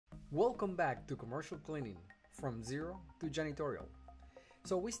Welcome back to Commercial Cleaning, from zero to janitorial.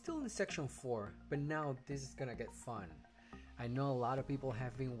 So we're still in section 4, but now this is gonna get fun. I know a lot of people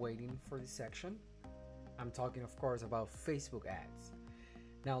have been waiting for this section. I'm talking of course about Facebook ads.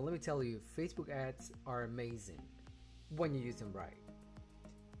 Now let me tell you, Facebook ads are amazing when you use them right.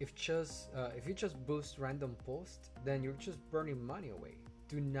 If you just boost random posts, then you're just burning money away.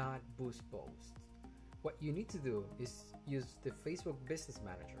 Do not boost posts. What you need to do is use the Facebook Business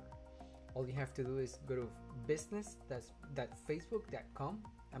Manager. All you have to do is go to business.facebook.com.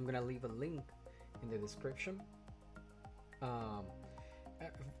 I'm gonna leave a link in the description.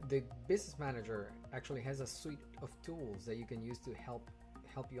 The Business Manager actually has a suite of tools that you can use to help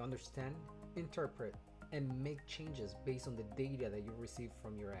you understand, interpret, and make changes based on the data that you receive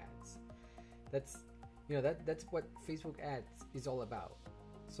from your ads. That's what Facebook ads is all about.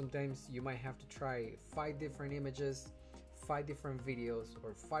 Sometimes you might have to try 5 different images, 5 different videos,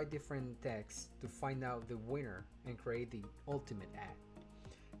 or 5 different texts to find out the winner and create the ultimate ad.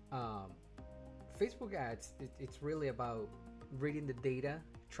 Facebook ads, it's really about reading the data,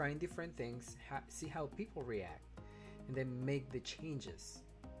 trying different things, see how people react, and then make the changes.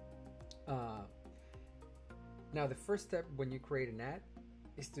 Now the first step when you create an ad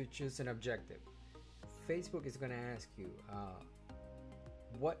is to choose an objective. Facebook is going to ask you,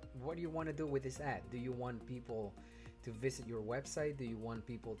 what do you want to do with this ad? Do you want people to visit your website? Do you want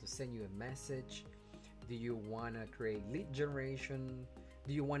people to send you a message? Do you want to create lead generation?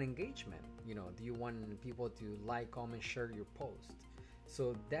 Do you want engagement? Do you want people to like, comment, share your post?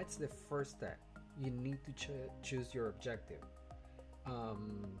 So that's the first step. You need to choose your objective.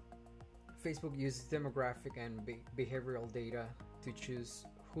 Facebook uses demographic and behavioral data to choose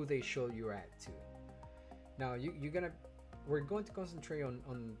who they show your ad to. Now we're going to concentrate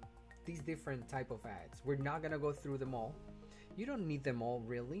on these different type of ads. We're not gonna go through them all. You don't need them all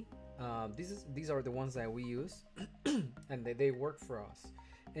really. These are the ones that we use, and they work for us.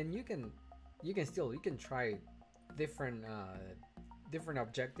 And you can try different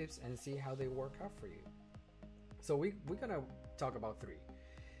objectives and see how they work out for you. So we're gonna talk about 3.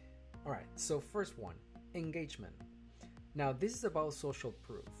 All right. So first one, engagement. Now this is about social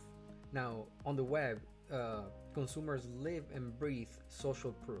proof. Now on the web, consumers live and breathe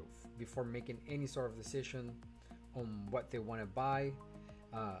social proof before making any sort of decision on what they want to buy.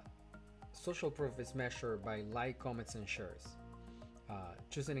 Social proof is measured by like, comments, and shares.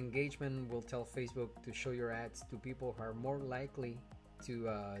 Choosing engagement will tell Facebook to show your ads to people who are more likely to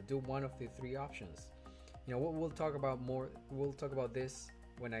do one of the 3 options. We'll talk about this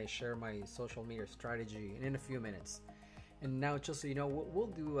when I share my social media strategy in a few minutes. And now, just so you know, we'll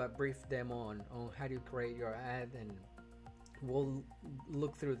do a brief demo on how to create your ad, and we'll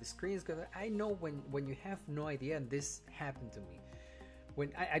look through the screens, because I know when you have no idea, and this happened to me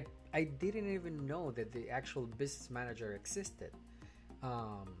when I didn't even know that the actual Business Manager existed,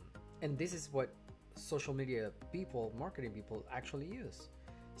 and this is what social media people, marketing people, actually use.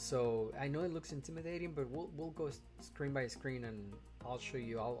 So I know it looks intimidating, but we'll go screen by screen, and I'll show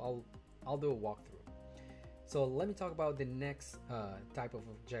you. I'll do a walkthrough. So let me talk about the next type of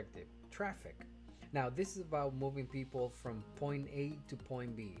objective, traffic. Now this is about moving people from point A to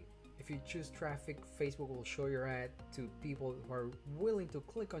point B. If you choose traffic, Facebook will show your ad to people who are willing to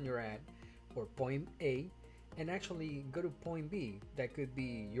click on your ad or point A and actually go to point B. That could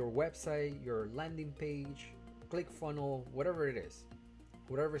be your website, your landing page, ClickFunnels, whatever it is,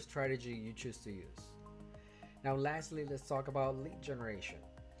 whatever strategy you choose to use. Now lastly, let's talk about lead generation.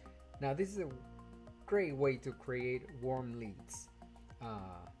 Now this is a great way to create warm leads.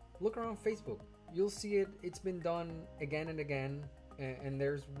 Look around Facebook. You'll see it's been done again and again, and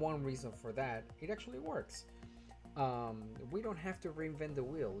there's one reason for that. It actually works. We don't have to reinvent the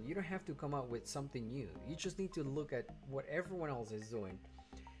wheel. You don't have to come up with something new. You just need to look at what everyone else is doing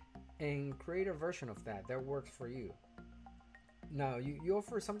and create a version of that works for you. Now you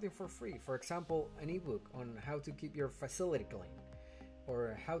offer something for free. For example, an ebook on how to keep your facility clean,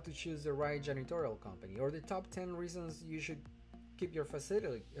 or how to choose the right janitorial company, or the top 10 reasons you should keep your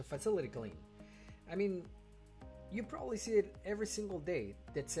facility clean. I mean, you probably see it every single day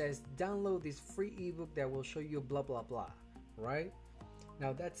that says download this free ebook that will show you blah blah blah, right?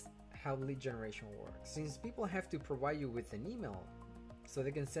 Now that's how lead generation works. Since people have to provide you with an email so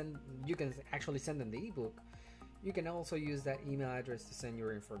you can actually send them the ebook, you can also use that email address to send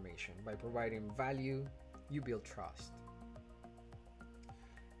your information. By providing value, you build trust.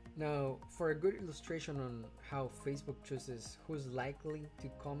 Now, for a good illustration on how Facebook chooses who's likely to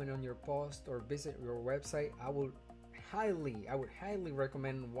comment on your post or visit your website, I would highly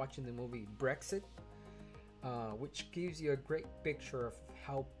recommend watching the movie Brexit, which gives you a great picture of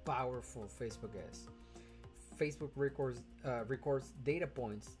how powerful Facebook is. Facebook records data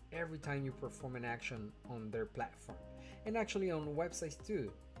points every time you perform an action on their platform, and actually on websites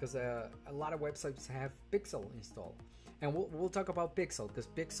too, because a lot of websites have Pixel installed, and we'll talk about Pixel because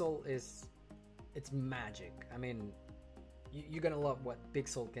Pixel it's magic. I mean, you're gonna love what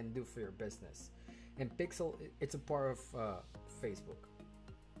Pixel can do for your business, and Pixel it's a part of Facebook.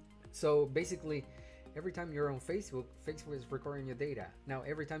 So basically, every time you're on Facebook, Facebook is recording your data. Now,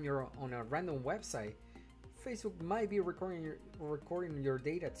 every time you're on a random website, Facebook might be recording your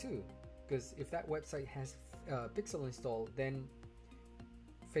data too, because if that website has Pixel installed, then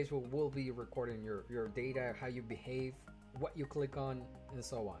Facebook will be recording your data, how you behave, what you click on, and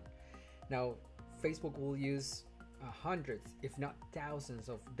so on. Now, Facebook will use hundreds, if not thousands,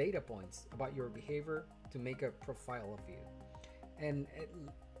 of data points about your behavior to make a profile of you. And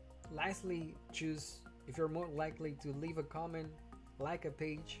lastly, choose if you're more likely to leave a comment, like a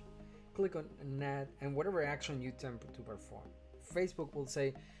page, click on an ad, and whatever action you tend to perform. Facebook will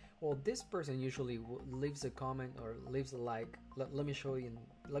say, well, this person usually leaves a comment or leaves a like. Let me show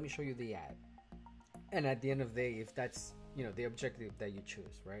you the ad. And at the end of the day, if that's the objective that you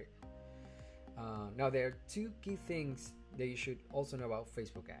choose, right? Now there are two key things that you should also know about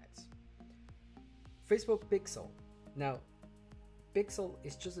Facebook ads. Facebook Pixel. Now, Pixel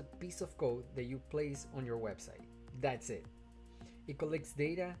is just a piece of code that you place on your website. That's it. It collects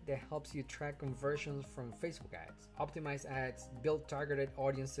data that helps you track conversions from Facebook ads, optimize ads, build targeted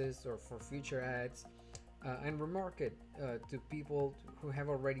audiences or for future ads, and remarket to people who have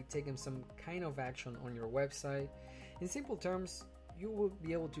already taken some kind of action on your website. In simple terms, you will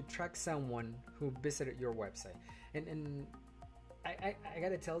be able to track someone who visited your website. And I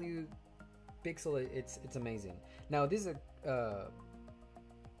gotta tell you, Pixel, it's amazing. Now, this is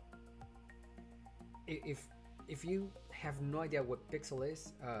if you have no idea what Pixel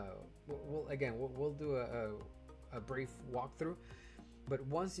is, we'll do a brief walkthrough. But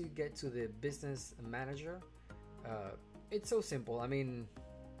once you get to the business manager, it's so simple. I mean,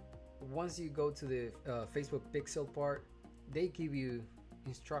 once you go to the Facebook Pixel part, they give you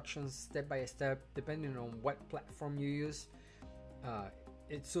instructions step by step depending on what platform you use.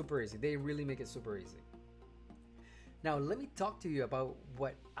 It's super easy. They really make it super easy. Now let me talk to you about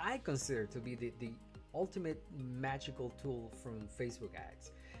what I consider to be the ultimate magical tool from Facebook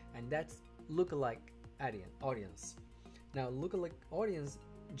ads, and that's lookalike audience. Now, lookalike audience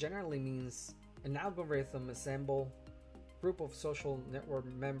generally means an algorithm assemble group of social network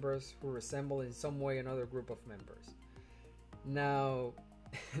members who resemble in some way another group of members. Now,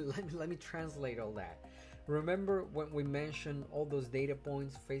 let me translate all that. Remember when we mentioned all those data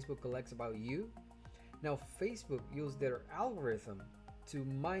points Facebook collects about you? Now, Facebook used their algorithm to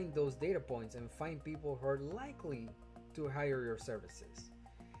mine those data points and find people who are likely to hire your services.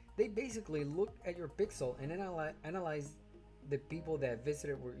 They basically look at your pixel and analyze the people that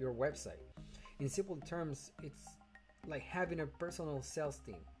visited your website. In simple terms, it's like having a personal sales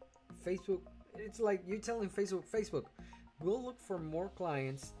team. Facebook, it's like you telling Facebook, go look for more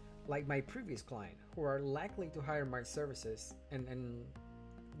clients like my previous client who are likely to hire my services, and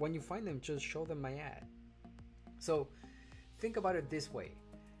when you find them, just show them my ad. So think about it this way.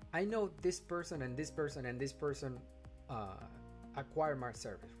 I know this person and this person and this person acquire my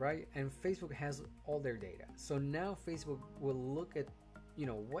service, right? And Facebook has all their data. So now Facebook will look at,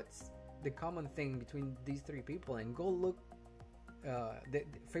 what's the common thing between these three people, and go look.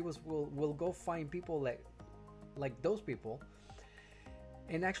 Facebook will go find people like those people,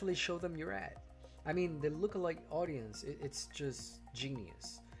 and actually show them your ad. I mean, the lookalike audience, it's just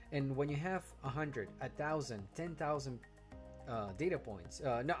genius. And when you have 100, 1,000, 10,000 data points,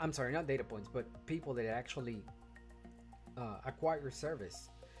 no, I'm sorry, not data points, but people that actually acquire your service.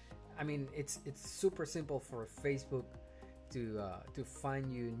 I mean, it's super simple for Facebook to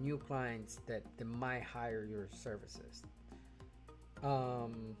find you new clients that might hire your services.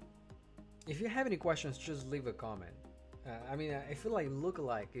 If you have any questions, just leave a comment. I feel like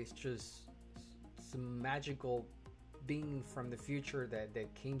lookalike is just some magical being from the future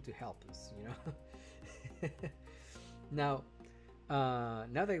that came to help us, Now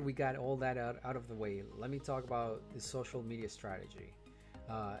that we got all that out of the way, let me talk about the social media strategy.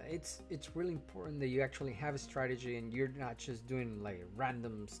 It's really important that you actually have a strategy and you're not just doing like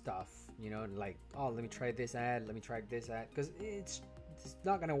random stuff, like, oh, let me try this ad, because it's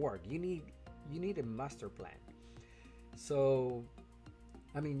not gonna work. You need a master plan. So,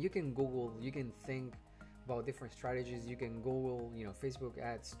 you can Google, you can think about different strategies. You can Google, Facebook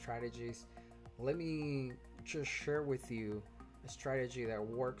ad strategies. Let me just share with you a strategy that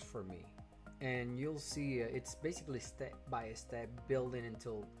works for me. and you'll see it's basically step by step building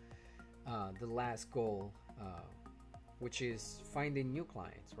until the last goal, which is finding new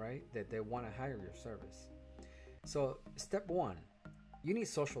clients, right? That they want to hire your service. So step one, you need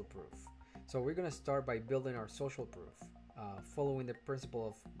social proof. So we're gonna start by building our social proof, following the principle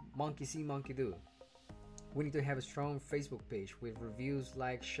of monkey see, monkey do. We need to have a strong Facebook page with reviews,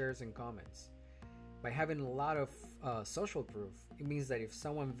 likes, shares, and comments. By having a lot of social proof, it means that if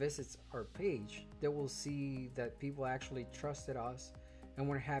someone visits our page, they will see that people actually trusted us and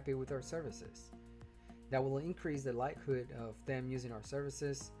were happy with our services. That will increase the likelihood of them using our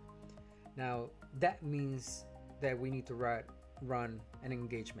services. Now, that means that we need to run an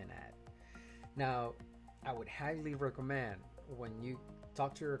engagement ad. Now, I would highly recommend when you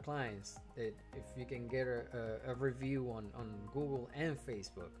talk to your clients that if you can get a review on Google and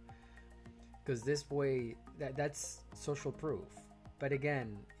Facebook, because this way that's social proof. But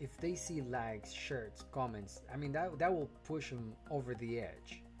again, if they see likes, shares, comments, I mean that will push them over the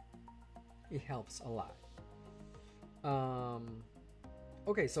edge. It helps a lot.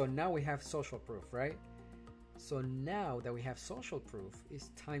 Okay, so now we have social proof, right? So now that we have social proof,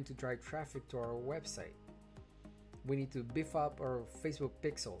 it's time to drive traffic to our website. We need to beef up our Facebook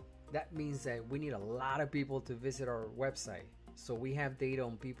pixel. That means that we need a lot of people to visit our website. So we have data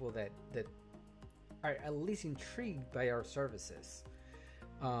on people that are at least intrigued by our services.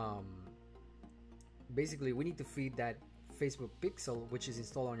 Basically, we need to feed that Facebook pixel, which is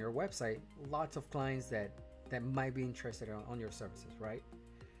installed on your website, lots of clients that might be interested on your services, right?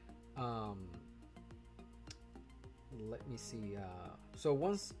 Let me see. So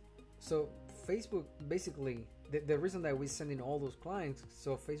Facebook basically, the reason that we send in all those clients,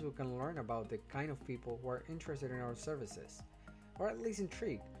 so Facebook can learn about the kind of people who are interested in our services, or at least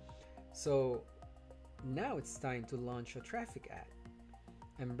intrigued. So now it's time to launch a traffic ad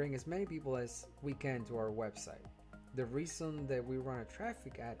and bring as many people as we can to our website. The reason that we run a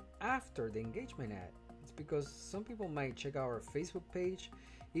traffic ad after the engagement ad is because some people might check out our Facebook page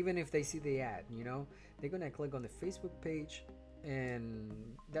even if they see the ad, they're gonna click on the Facebook page, and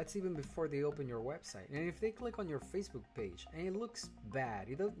that's even before they open your website. And if they click on your Facebook page and it looks bad,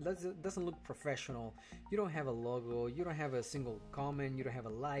 it doesn't look professional, you don't have a logo, you don't have a single comment, you don't have a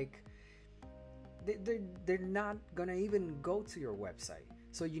like, they're not gonna even go to your website.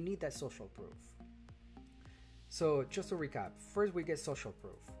 So you need that social proof. So just to recap, first we get social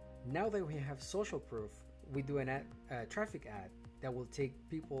proof. Now that we have social proof, we do a traffic ad that will take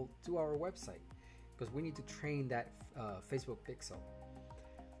people to our website, because we need to train that Facebook pixel.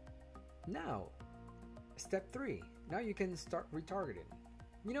 Now, step 3. Now you can start retargeting.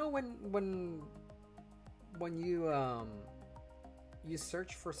 When you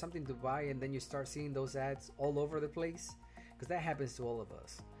search for something to buy and then you start seeing those ads all over the place, because that happens to all of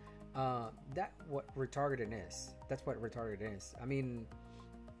us. That's what retargeting is. I mean,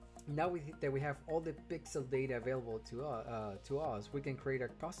 now that we have all the pixel data available to us, we can create a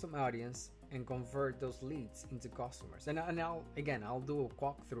custom audience and convert those leads into customers. And I'll do a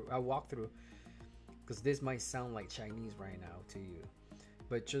walkthrough, because this might sound like Chinese right now to you,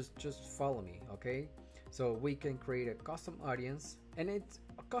 but just follow me, okay? So we can create a custom audience, and it's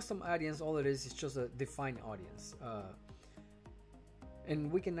a custom audience. All it is just a defined audience,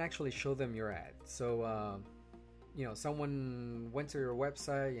 and we can actually show them your ad. So someone went to your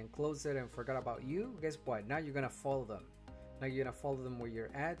website and closed it and forgot about you. Guess what? Now you're gonna follow them. Now you're gonna follow them with your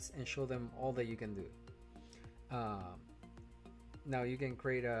ads and show them all that you can do. Now you can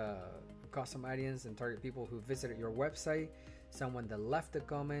create a custom audience and target people who visited your website, someone that left a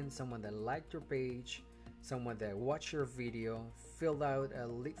comment, someone that liked your page, someone that watched your video, filled out a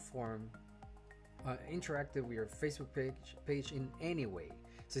lead form, interacted with your Facebook page in any way.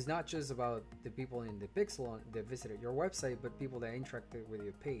 So it's not just about the people in the pixel that visited your website, but people that interacted with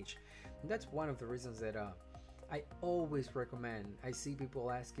your page. And that's one of the reasons that I always recommend. I see people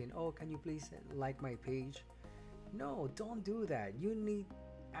asking, "Oh, can you please like my page?" No, don't do that. You need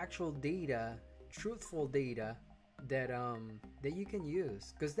actual data, truthful data that you can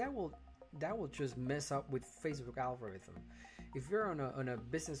use, because that will just mess up with Facebook algorithm. If you're on a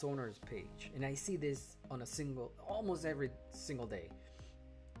business owner's page, and I see this on almost every single day,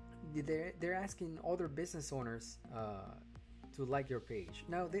 they're asking other business owners to like your page.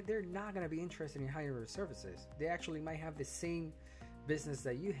 Now they're not going to be interested in hiring your services. They actually might have the same business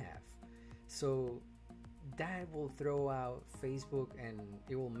that you have, so that will throw out Facebook, and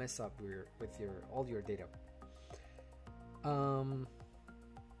it will mess up with all your data.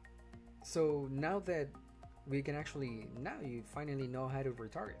 So now that we can now you finally know how to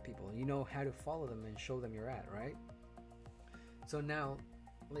retarget people. You know how to follow them and show them your ad, right? So now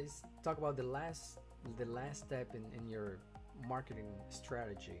let's talk about the last step in your marketing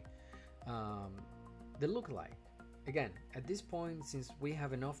strategy, um, the lookalike. Again, at this point, since we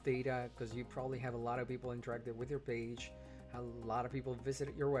have enough data, because you probably have a lot of people interacted with your page, a lot of people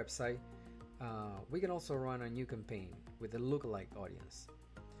visited your website, we can also run a new campaign with a lookalike audience.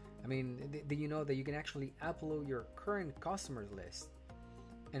 I mean, do you know that you can actually upload your current customers list,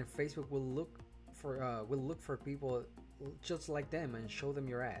 and Facebook will look for people just like them and show them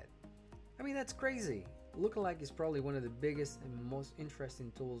your ad. I mean, that's crazy. Lookalike is probably one of the biggest and most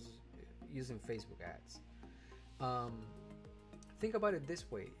interesting tools using Facebook ads. Um, think about it this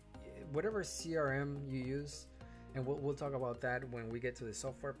way: whatever CRM you use, and we'll talk about that when we get to the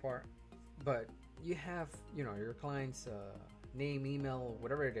software part. But you have, your client's name, email,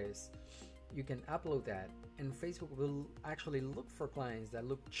 whatever it is. You can upload that, and Facebook will actually look for clients that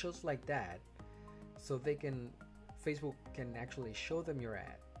look just like that, so Facebook can actually show them your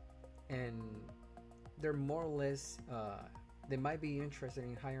ad, and they're more or less they might be interested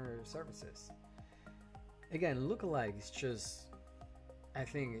in hiring your services. Again, lookalike is just, I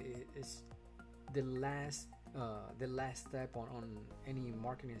think it's the last step on any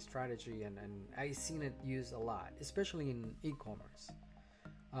marketing strategy, and I've seen it used a lot, especially in e-commerce.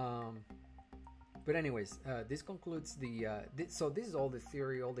 But anyways, this concludes so this is all the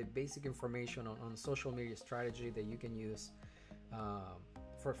theory, all the basic information on social media strategy that you can use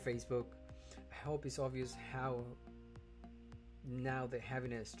for Facebook. I hope it's obvious how now that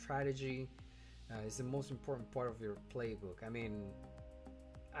having a strategy is the most important part of your playbook. I mean,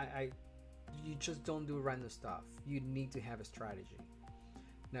 you just don't do random stuff. You need to have a strategy.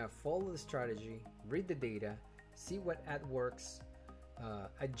 Now follow the strategy, read the data, see what ad works,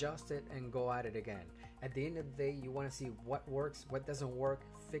 adjust it, and go at it again. At the end of the day, you want to see what works, what doesn't work,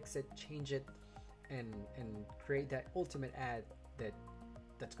 fix it, change it, and create that ultimate ad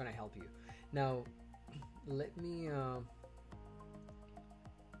that's going to help you. Now let me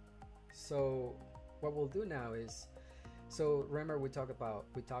so what we'll do now is, so remember we talked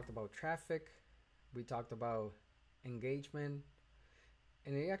about traffic, we talked about engagement,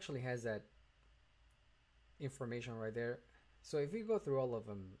 and it actually has that information right there. So if you go through all of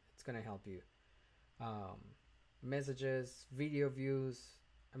them, it's gonna help you. Messages, video views.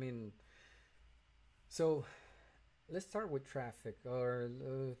 I mean, so let's start with traffic, or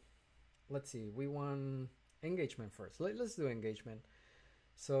let's see. We want engagement first. Let's do engagement.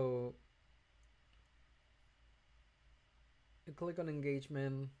 So you click on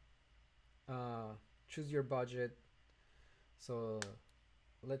engagement. Choose your budget. So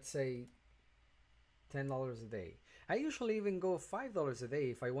let's say $10 a day. I usually even go $5 a day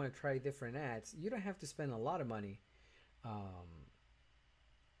if I want to try different ads. You don't have to spend a lot of money.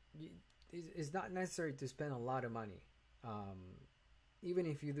 It's not necessary to spend a lot of money. Even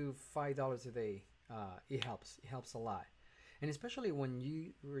if you do $5 a day, it helps. It helps a lot, and especially when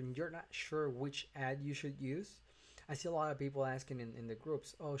you're not sure which ad you should use. I see a lot of people asking in the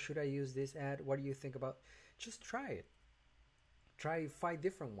groups, "Oh, should I use this ad? What do you think about?" Just try it. Try 5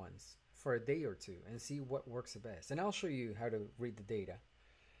 different ones for a day or two and see what works the best. And I'll show you how to read the data.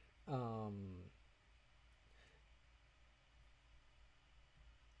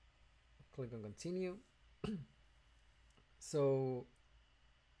 Click on continue. So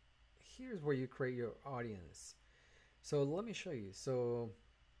here's where you create your audience. So let me show you. So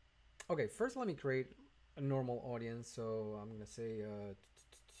okay, first let me create a normal audience. So I'm gonna say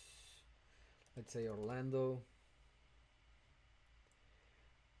let's say Orlando.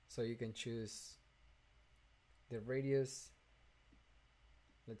 So you can choose the radius.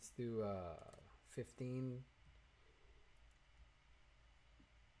 Let's do 15.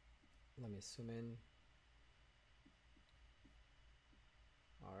 Let me zoom in.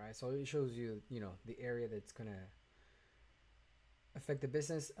 All right, so it shows you, the area that's gonna affect the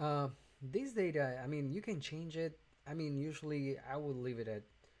business. This data, I mean, you can change it. I mean, usually I would leave it at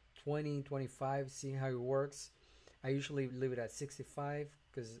 20, 25, see how it works. I usually leave it at 65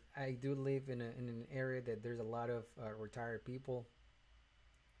 because I do live in an area that there's a lot of retired people.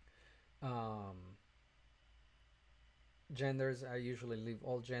 Genders, I usually leave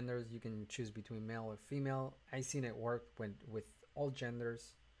all genders. You can choose between male or female. I seen it work with all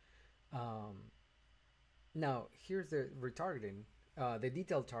genders. Now here's the retargeting, the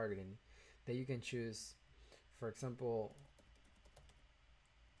detailed targeting that you can choose. For example,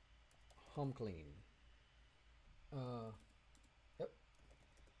 home clean. Yep.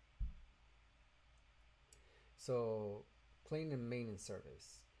 So clean and maintenance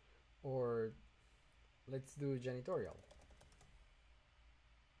service, or let's do janitorial.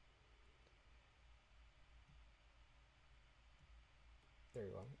 There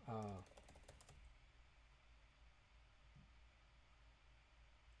you go.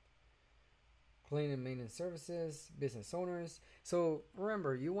 Cleaning and maintenance services, business owners. So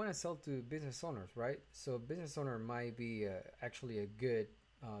remember, you want to sell to business owners, right? So business owner might be actually a good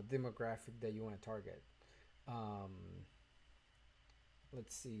demographic that you want to target. Um,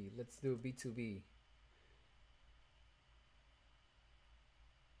 let's see. Let's do B2B.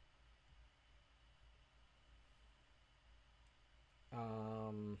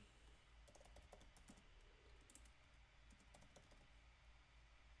 Um,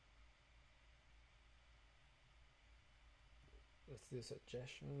 let's do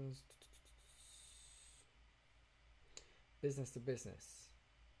suggestions. Business to business.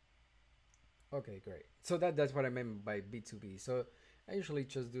 Okay, great. So that's what I meant by B2B. So I usually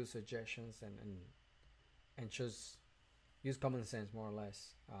just do suggestions and just use common sense more or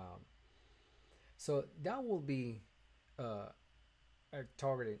less. So that will be uh, a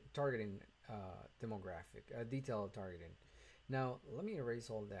targeting demographic, a detailed targeting. Now let me erase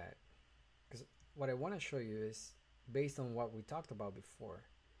all that because what I want to show you is based on what we talked about before.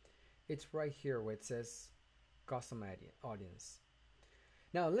 It's right here where it says custom audience.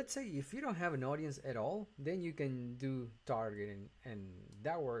 Now, let's say if you don't have an audience at all, then you can do targeting, and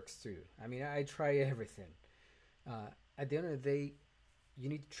that works too. I mean, I try everything. At the end of the day, you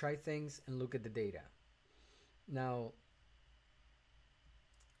need to try things and look at the data. Now,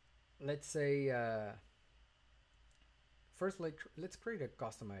 let's say first, let's create a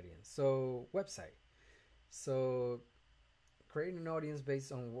custom audience. So, website. So, create an audience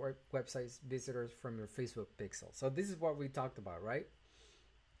based on websites visitors from your Facebook pixel. So, this is what we talked about, right?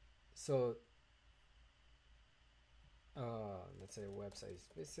 So let's say websites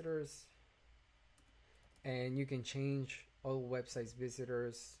visitors, and you can change all websites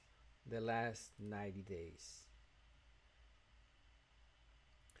visitors the last 90 days.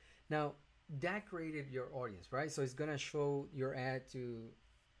 Now that created your audience, right? So it's gonna show your ad to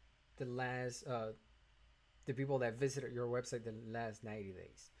the last the people that visited your website the last 90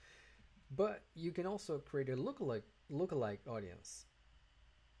 days. But you can also create a lookalike audience.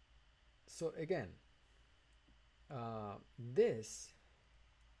 So again, this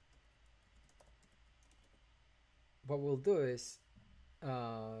what we'll do is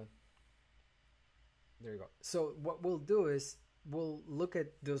there you go. So what we'll do is we'll look at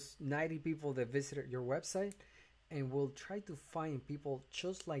those 90 people that visited your website, and we'll try to find people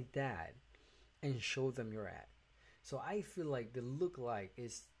just like that and show them your ad. So I feel like the lookalike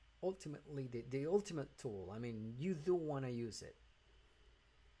is ultimately the ultimate tool. I mean, you do want to use it.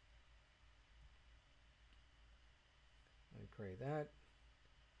 Let me create that.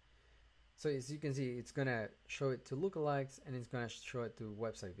 So as you can see, it's gonna show it to lookalikes, and it's gonna show it to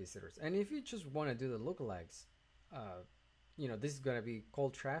website visitors. And if you just want to do the lookalikes, this is gonna be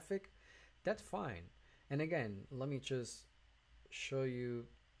cold traffic. That's fine. And again, let me just show you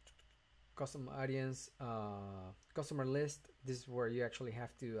custom audience, customer list. This is where you actually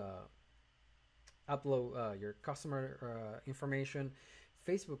have to upload your customer information.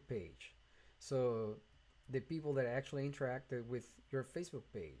 Facebook page. So the people that actually interacted with your Facebook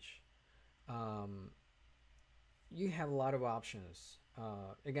page. You have a lot of options.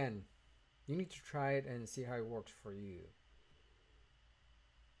 Again, you need to try it and see how it works for you.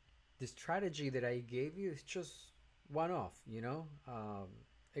 The strategy that I gave you is just one off,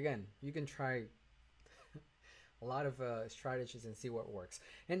 again, you can try a lot of strategies and see what works.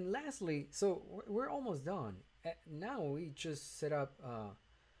 And lastly, so we're almost done. Now we just set up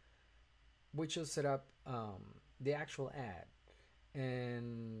the actual ad,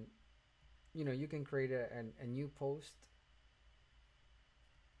 and you can create a new post.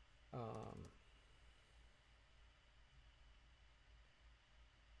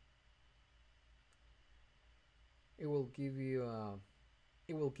 It will give you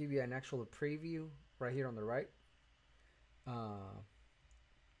an actual preview right here on the right.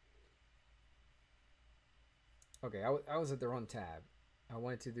 Okay, I was at the wrong tab. I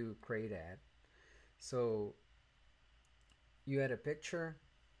wanted to do create ad. So you add a picture,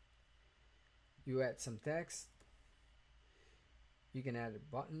 you add some text, you can add a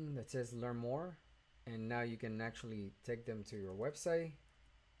button that says learn more, and now you can actually take them to your website,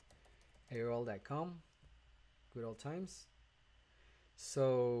 AOL.com, good old times.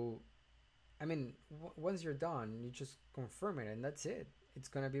 So I mean, once you're done, you just confirm it, and that's it. It's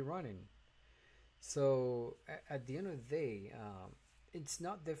gonna be running. So at the end of the day, it's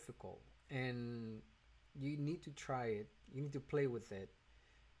not difficult, and you need to try it. You need to play with it.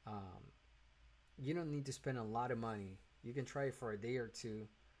 Um, you don't need to spend a lot of money. You can try it for a day or two.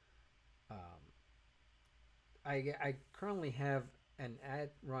 Um, I currently have an ad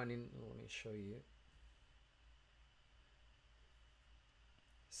running. Let me show you.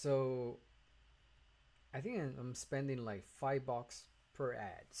 So I think I'm spending like $5 per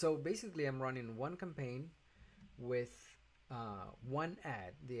ad. So basically, I'm running one campaign with one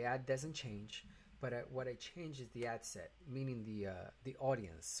ad. The ad doesn't change, but what I change is the ad set, meaning the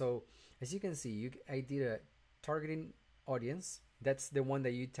audience. So as you can see, I did a targeting audience. That's the one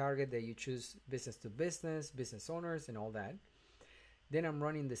that you target, that you choose business to business, business owners, and all that. Then I'm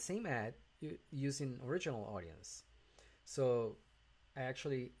running the same ad using original audience. So I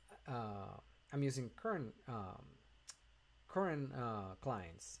actually I'm using current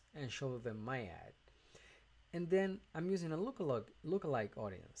clients and show them my ad, and then I'm using a lookalike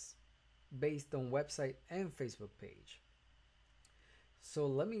audience based on website and Facebook page. So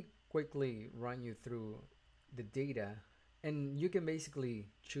let me quickly run you through the data, and you can basically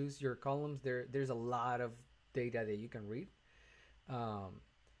choose your columns. There's a lot of data that you can read. Um,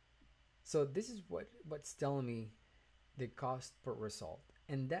 so this is what's telling me the cost per result,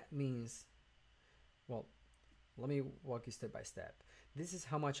 and that means, well, let me walk you step by step. This is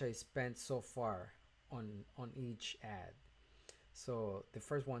how much I spent so far on each ad. So the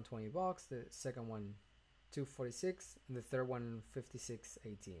first one $20, the second one $246, and the third one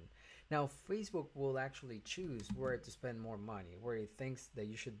 $56.18. Now Facebook will actually choose where to spend more money, where it thinks that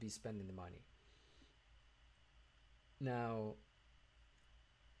you should be spending the money. Now,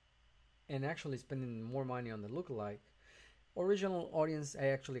 and actually spending more money on the lookalike. Original audience, I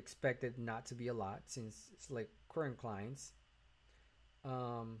actually expected not to be a lot since it's like current clients.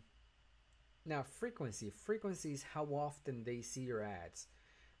 Now frequency is how often they see your ads.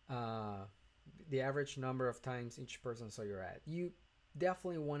 Uh, the average number of times each person saw your ad. You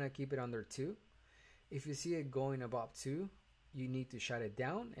definitely want to keep it under 2. If you see it going above 2, you need to shut it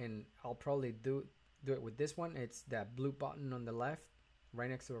down, and I'll probably do it with this one. It's that blue button on the left right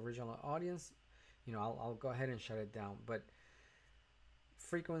next to original audience. I'll go ahead and shut it down. But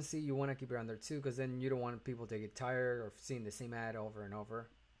frequency, you want to keep it under 2, because then you don't want people to get tired of seeing the same ad over and over.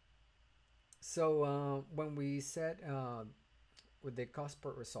 So when we set with the cost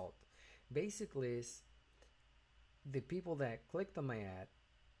per result, basically is the people that clicked on my ad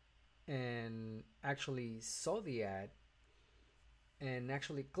and actually saw the ad and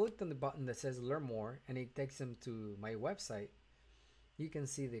actually clicked on the button that says learn more, and it takes them to my website. You can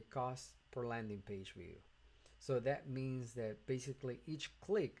see the cost per landing page view. So that means that basically each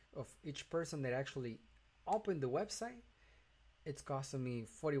click of each person that actually opened the website, it's costing me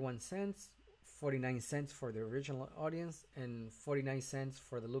 41 cents, 49 cents for the original audience, and 49 cents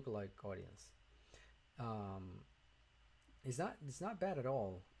for the lookalike audience. It's not bad at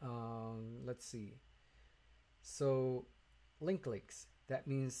all. Let's see. So link clicks, that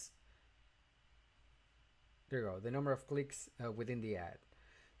means, there you go, the number of clicks within the ad.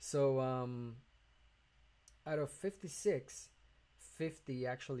 So out of 56, 50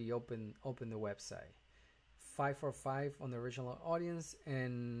 actually open the website. 545 on the original audience,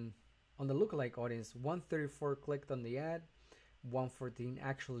 and on the lookalike audience, 134 clicked on the ad, 114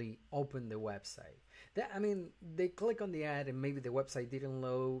 actually opened the website. They click on the ad and maybe the website didn't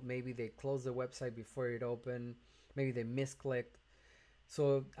load, maybe they closed the website before it opened, maybe they misclicked.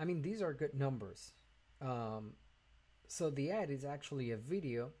 So these are good numbers. So the ad is actually a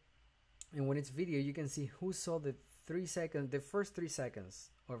video, and when it's video, you can see who saw the first 3 seconds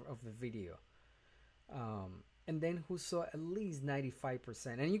of the video. And then who saw at least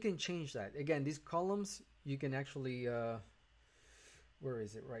 95%. And you can change that. Again, these columns, you can actually, where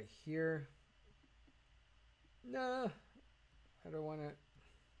is it? Right here. No, I don't want to.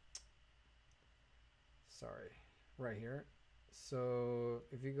 Sorry, right here. So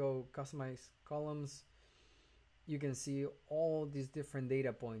if you go customize columns, you can see all these different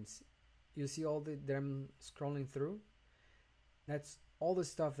data points. You see all that I'm scrolling through? That's all the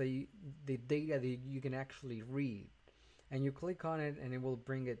stuff the data that you can actually read, and you click on it and it will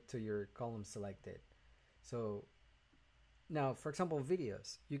bring it to your column selected. So now, for example,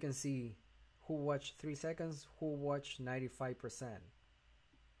 videos, you can see who watched 3 seconds, who watched 95%.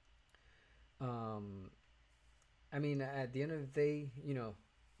 At the end of the day,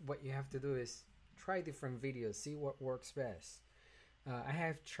 what you have to do is try different videos, see what works best. I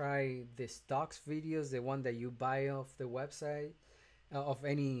have tried the stocks videos, the one that you buy off the website, of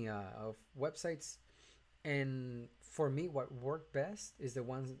any of websites, and for me, what worked best is the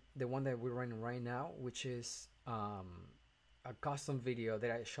one that we're running right now, which is a custom video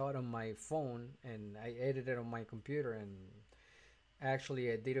that I shot on my phone and I edited on my computer, and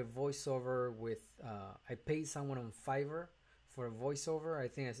actually I did a voiceover with I paid someone on Fiverr for a voiceover. I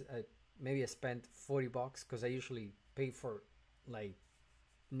think maybe I spent $40 because I usually pay for like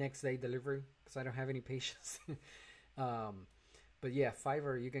next day delivery because I don't have any patience. um, but yeah,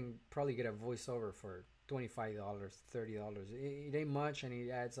 Fiverr, you can probably get a voiceover for $25, $30. It ain't much, and it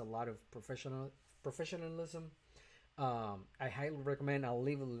adds a lot of professionalism. I highly recommend. I'll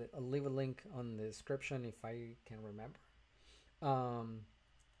leave a link on the description if I can remember. Um,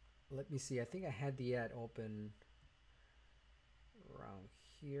 Let me see. I think I had the ad open around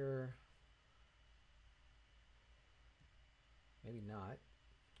here. Maybe not.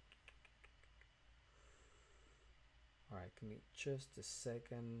 All right, give me just a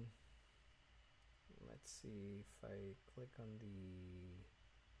second. Let's see if I click on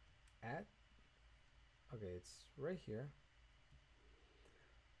the ad. Okay, it's right here.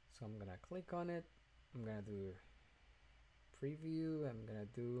 So I'm gonna click on it. I'm gonna do preview. I'm gonna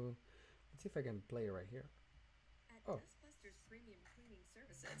do. Let's see if I can play it right here. At Dustbusters Premium Cleaning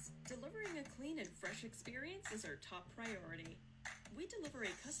Services, delivering a clean and fresh experience is our top priority. We deliver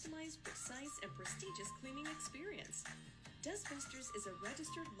a customized, precise, and prestigious cleaning experience. Dustbusters is a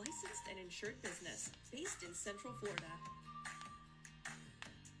registered, licensed, and insured business based in Central Florida.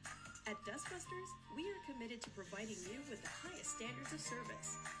 At Dustbusters, we are committed to providing you with the highest standards of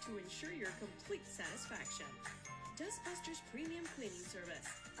service to ensure your complete satisfaction. Dustbusters Premium Cleaning Service,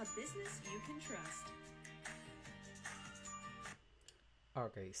 a business you can trust.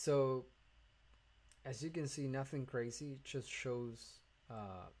 Okay, so as you can see, nothing crazy. It just shows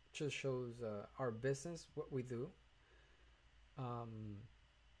our business, what we do,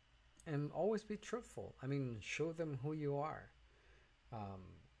 and always be truthful. I mean, show them who you are.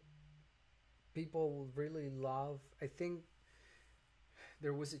 Um, People really love. I think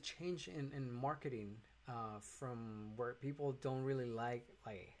there was a change in marketing from where people don't really like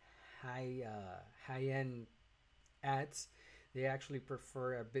high end ads. They actually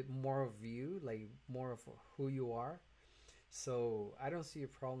prefer a bit more of you, like more of who you are. So I don't see a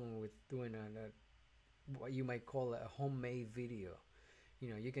problem with doing what you might call a homemade video.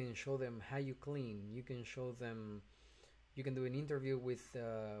 You can show them how you clean. You can show them. You can do an interview with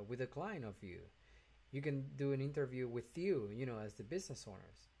a client of you. You can do an interview with you. As the business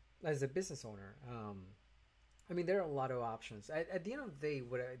owners, as a business owner. I mean, there are a lot of options. At the end of the day,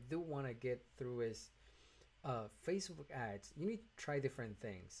 what I do want to get through is Facebook ads. You need to try different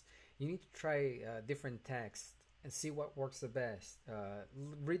things. You need to try different text and see what works the best.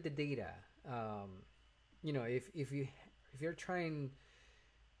 Read the data. If you're trying,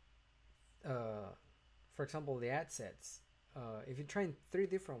 for example, the ad sets. If you're trying three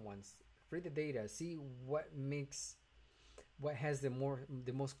different ones, read the data. See what has the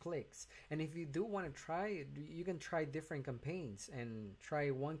most clicks. And if you do want to try, you can try different campaigns and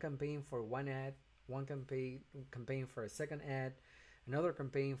try one campaign for one ad, one campaign for a second ad, another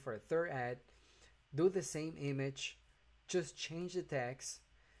campaign for a third ad. Do the same image, just change the text,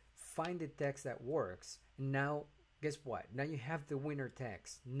 find the text that works. And now, guess what? Now you have the winner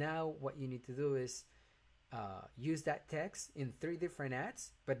text. Now what you need to do is use that text in three different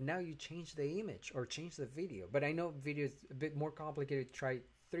ads, but now you change the image or change the video. But I know video is a bit more complicated to try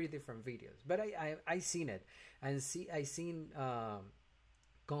three different videos. But I seen it, and I seen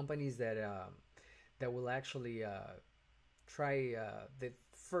companies that will actually try the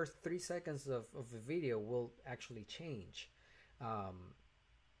first 3 seconds of the video will actually change.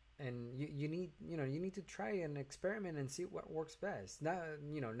 And you need to try and experiment and see what works best. Now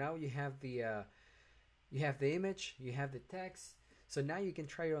you have the image, you have the text, so now you can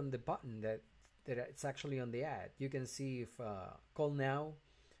try it on the button that it's actually on the ad. You can see if call now,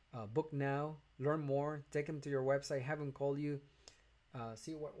 book now, learn more, take them to your website, have them call you,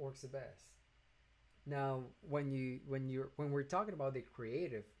 see what works the best. Now, when we're talking about the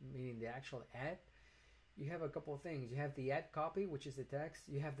creative, meaning the actual ad, you have a couple of things. You have the ad copy, which is the text.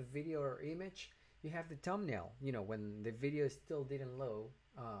 You have the video or image. You have the thumbnail. When the video still didn't load,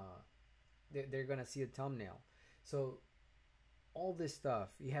 they're gonna see a thumbnail. So all this stuff,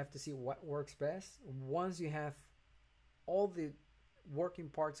 you have to see what works best. Once you have all the working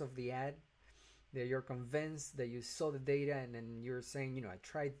parts of the ad, that you're convinced, that you saw the data, and then you're saying, I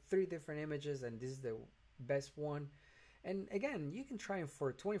tried 3 different images and this is the best one. And again, you can try them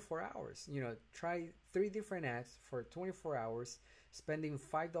for 24 hours. Try 3 different ads for 24 hours, spending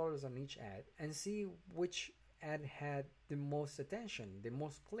 $5 on each ad, and see which ad had the most attention, the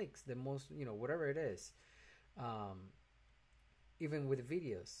most clicks, the most, whatever it is. Even with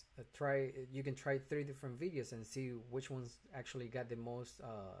videos, you can try 3 different videos and see which ones actually got the most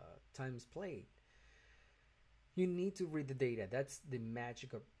times played. You need to read the data. That's the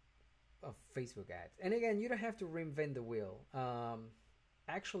magic of Facebook ads. And again, you don't have to reinvent the wheel.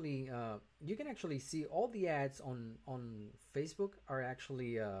 actually you can actually see all the ads on Facebook are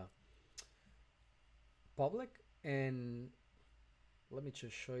actually public. And let me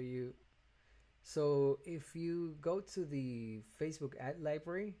just show you. So if you go to the Facebook ad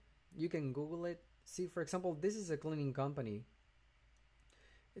library, you can Google it. See, for example, this is a cleaning company.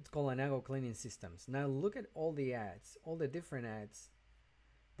 It's called Anago Cleaning Systems. Now look at all the ads, all the different ads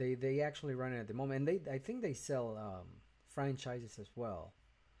they actually run at the moment. And I think they sell franchises as well.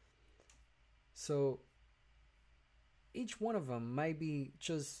 So each one of them might be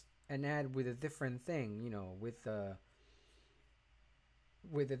just an ad with a different thing, with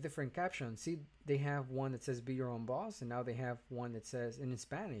a different caption. See, they have one that says "Be your own boss," and now they have one that says in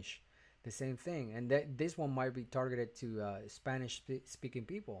Spanish the same thing. And this one might be targeted to Spanish-speaking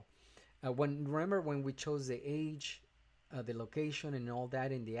people. Remember when we chose the age, the location, and all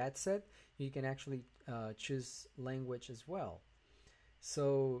that in the ad set, you can actually choose language as well.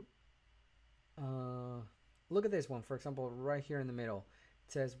 So look at this one, for example, right here in the middle.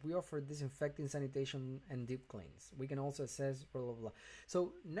 It says we offer disinfecting, sanitation, and deep cleans. We can also assess blah blah blah.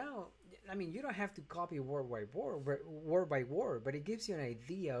 So now, I mean, you don't have to copy word by word, but it gives you an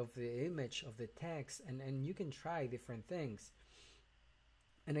idea of the image of the text, and you can try different things.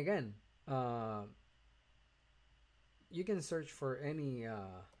 And again, you can search for any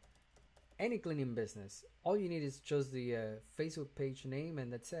cleaning business. All you need is just the Facebook page name,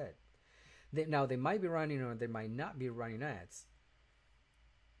 and that's it. Now they might be running or they might not be running ads.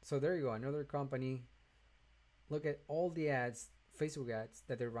 So there you go, another company. Look at all the ads, Facebook ads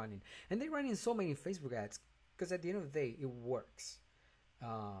that they're running. And they're running so many Facebook ads because at the end of the day, it works.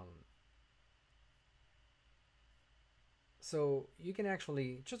 So you can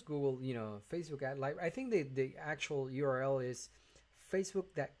actually just Google, Facebook ad library. I think the actual URL is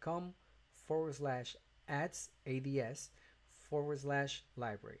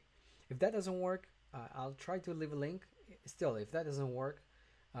facebook.com/ads/library. If that doesn't work, I'll try to leave a link. Still, if that doesn't work,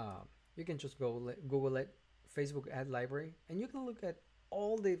 you can just Google it, Facebook ad library, and you can look at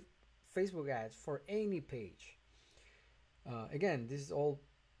all the Facebook ads for any page. Again, this is all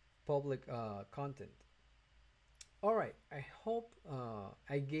public content. All right, I hope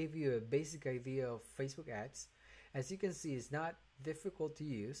I gave you a basic idea of Facebook ads. As you can see, it's not difficult to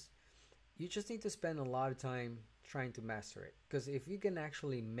use. You just need to spend a lot of time trying to master it, because if you can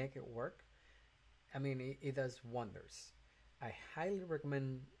actually make it work, I mean, it does wonders. I highly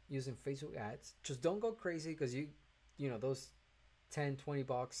recommend using Facebook ads. Just don't go crazy, because those 10-20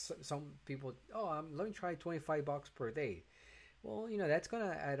 bucks, some people, let me try 25 bucks per day. Well, that's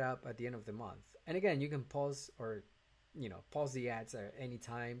gonna add up at the end of the month. And again, you can pause the ads at any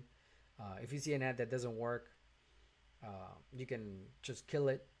time. If you see an ad that doesn't work, you can just kill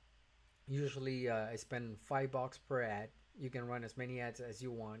it. Usually I spend $5 per ad. You can run as many ads as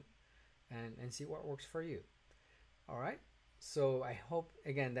you want and see what works for you. All right. So I hope,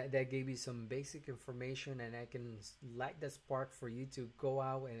 again, that gave you some basic information, and I can light that spark for you to go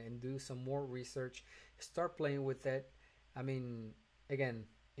out and do some more research, start playing with it. I mean, again,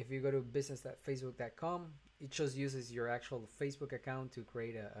 if you go to business.facebook.com, it just uses your actual Facebook account to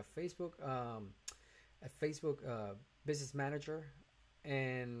create a Facebook business manager,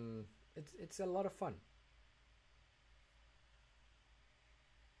 and it's a lot of fun.